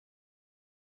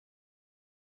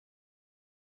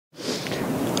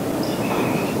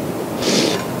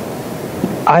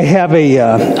I have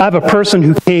a person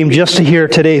who came just to hear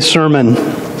today's sermon,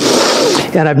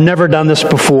 and I've never done this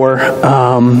before,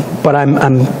 but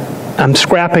I'm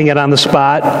scrapping it on the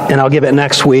spot, and I'll give it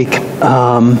next week.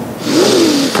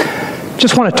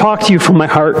 Just want to talk to you from my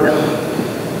heart.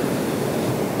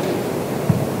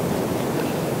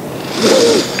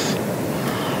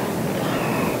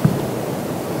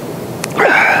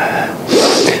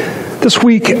 This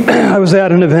week, I was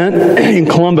at an event in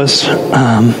Columbus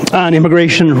on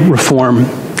immigration reform.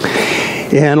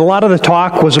 And a lot of the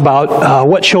talk was about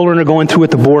what children are going through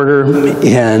at the border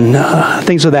and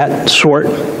things of that sort.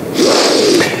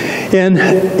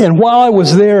 And while I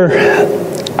was there,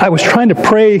 I was trying to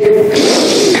pray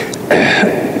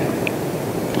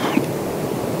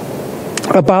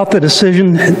about the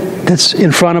decision that's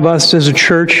in front of us as a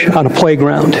church on a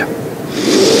playground.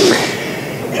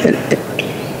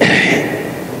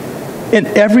 And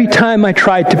every time I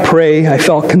tried to pray, I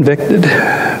felt convicted.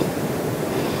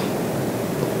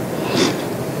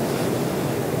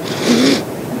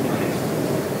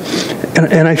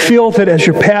 And I feel that as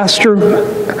your pastor,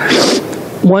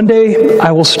 one day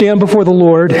I will stand before the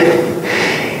Lord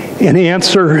and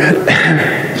answer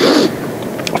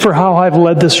for how I've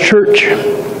led this church.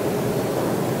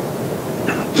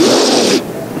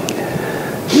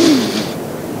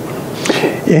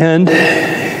 And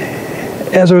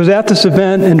as I was at this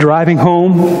event and driving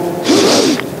home,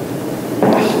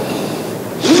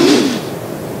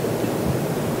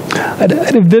 I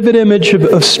had a vivid image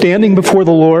of standing before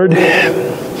the Lord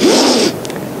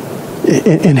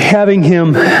and having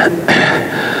Him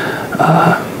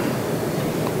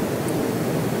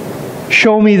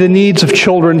show me the needs of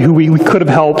children who we could have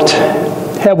helped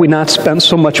had we not spent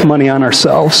so much money on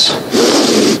ourselves.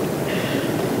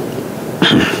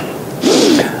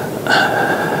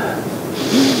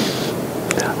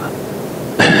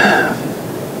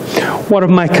 One of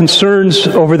my concerns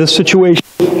over this situation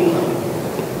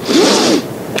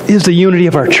is the unity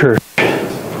of our church,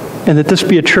 and that this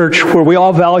be a church where we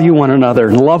all value one another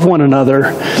and love one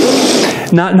another,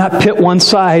 not pit one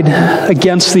side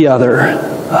against the other.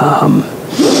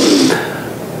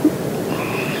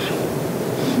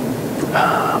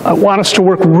 I want us to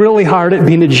work really hard at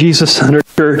being a Jesus-centered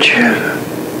church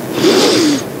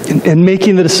and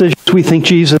making the decisions we think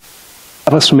Jesus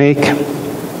will have us make.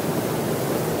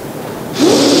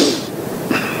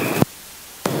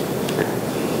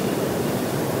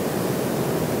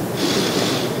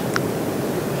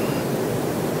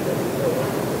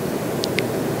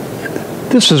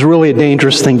 This is really a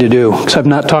dangerous thing to do, because I've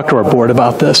not talked to our board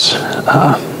about this.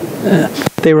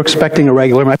 They were expecting a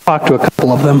regular, and I talked to a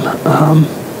couple of them.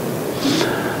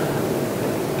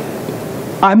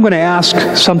 I'm going to ask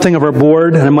something of our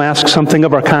board, and I'm going to ask something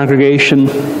of our congregation,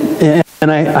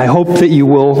 and I hope that you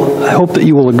will. I hope that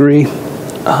you will agree.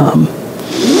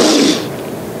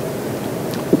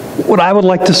 What I would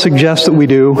like to suggest that we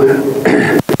do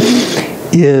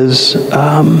is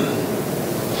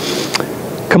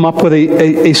come up with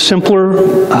a simpler,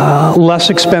 less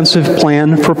expensive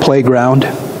plan for playground.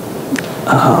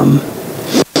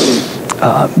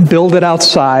 Build it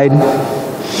outside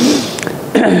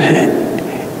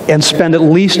and spend at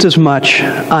least as much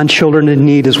on children in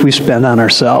need as we spend on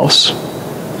ourselves.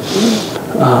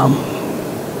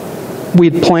 We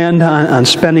had planned on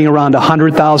spending around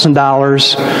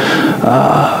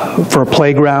 $100,000 for a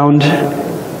playground,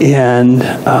 and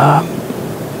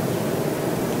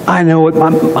I know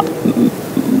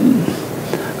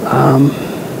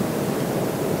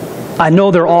I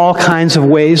know there are all kinds of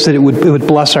ways that it would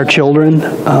bless our children.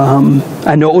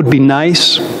 I know it would be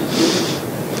nice,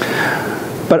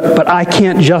 but I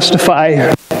can't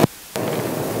justify,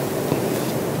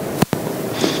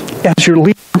 as your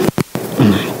leader,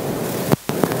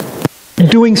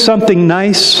 doing something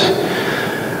nice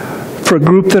for a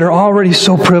group that are already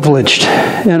so privileged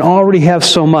and already have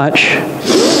so much,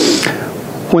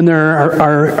 when there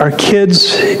are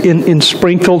kids in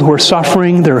Springfield who are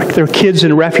suffering, there are kids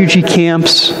in refugee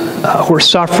camps who are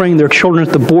suffering, there are children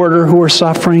at the border who are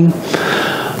suffering.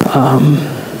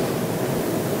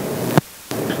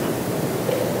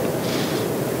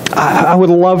 I would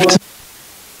love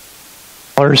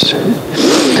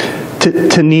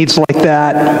to needs like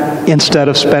that instead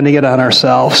of spending it on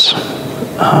ourselves.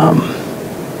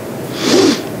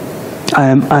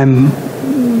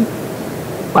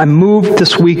 I'm moved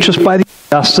this week just by the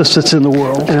injustice that's in the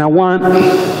world, and I want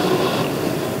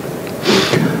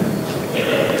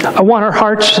our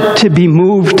hearts to be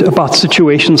moved about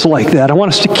situations like that. I want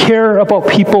us to care about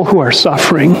people who are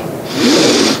suffering.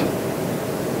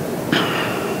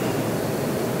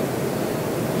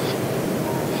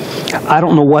 I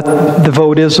don't know what the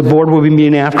vote is. The board will be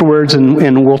meeting afterwards,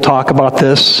 and we'll talk about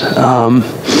this.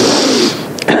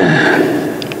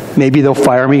 Maybe they'll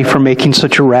fire me for making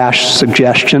such a rash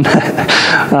suggestion.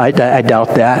 I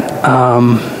doubt that.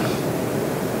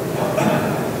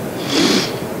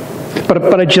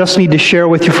 But I just need to share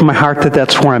with you from my heart that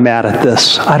that's where I'm at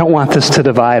this. I don't want this to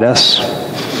divide us.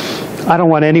 I don't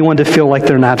want anyone to feel like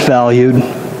they're not valued.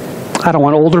 I don't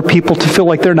want older people to feel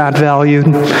like they're not valued.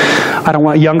 I don't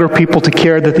want younger people to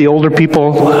care that the older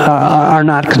people are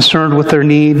not concerned with their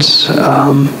needs.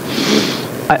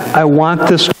 I want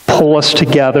this to pull us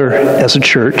together as a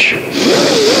church.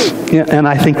 Yeah, and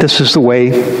I think this is the way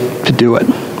to do it.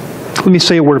 Let me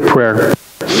say a word of prayer.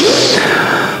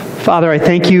 Father, I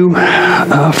thank you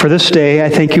for this day. I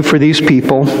thank you for these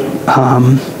people.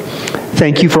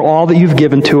 Thank you for all that you've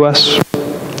given to us.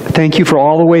 Thank you for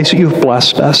all the ways that you've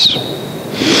blessed us.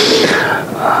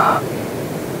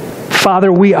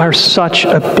 Father, we are such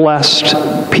a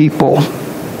blessed people.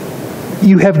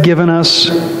 You have given us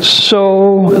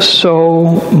so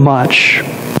much.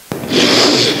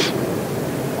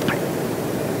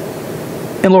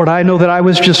 And Lord, I know that I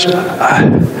was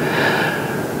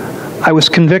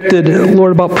convicted,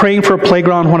 Lord, about praying for a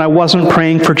playground when I wasn't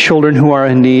praying for children who are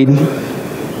in need.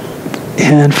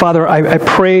 And Father, I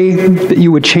pray that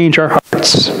you would change our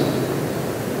hearts.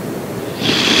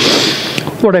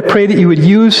 Lord, I pray that you would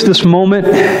use this moment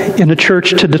in the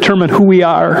church to determine who we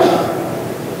are.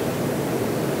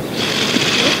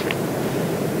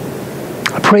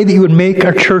 I pray that you would make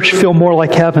our church feel more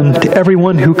like heaven to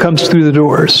everyone who comes through the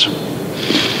doors.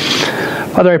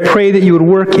 Father, I pray that you would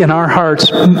work in our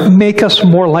hearts, make us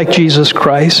more like Jesus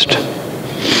Christ.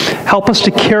 Help us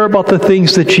to care about the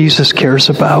things that Jesus cares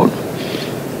about.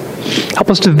 Help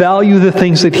us to value the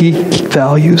things that he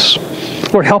values.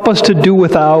 Lord, help us to do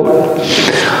without,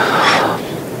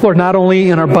 Lord, not only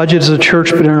in our budget as a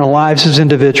church, but in our lives as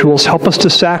individuals. Help us to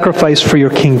sacrifice for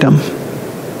your kingdom.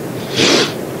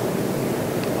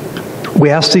 We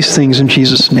ask these things in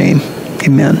Jesus' name.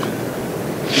 Amen.